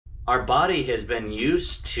our body has been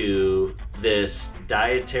used to this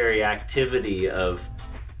dietary activity of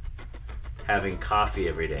having coffee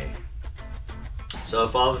every day. So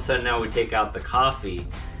if all of a sudden now we take out the coffee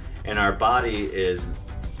and our body is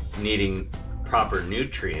needing proper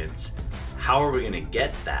nutrients, how are we going to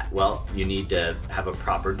get that? Well, you need to have a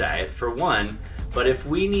proper diet for one, but if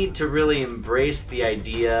we need to really embrace the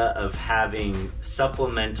idea of having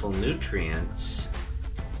supplemental nutrients,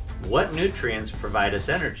 what nutrients provide us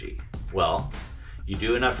energy? Well, you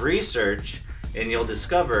do enough research and you'll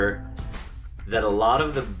discover that a lot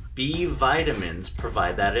of the B vitamins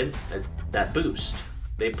provide that boost.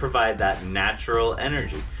 They provide that natural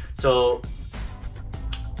energy. So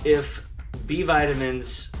if B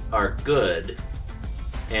vitamins are good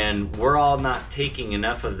and we're all not taking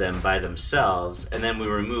enough of them by themselves, and then we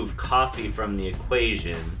remove coffee from the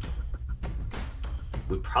equation,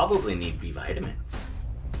 we probably need B vitamins.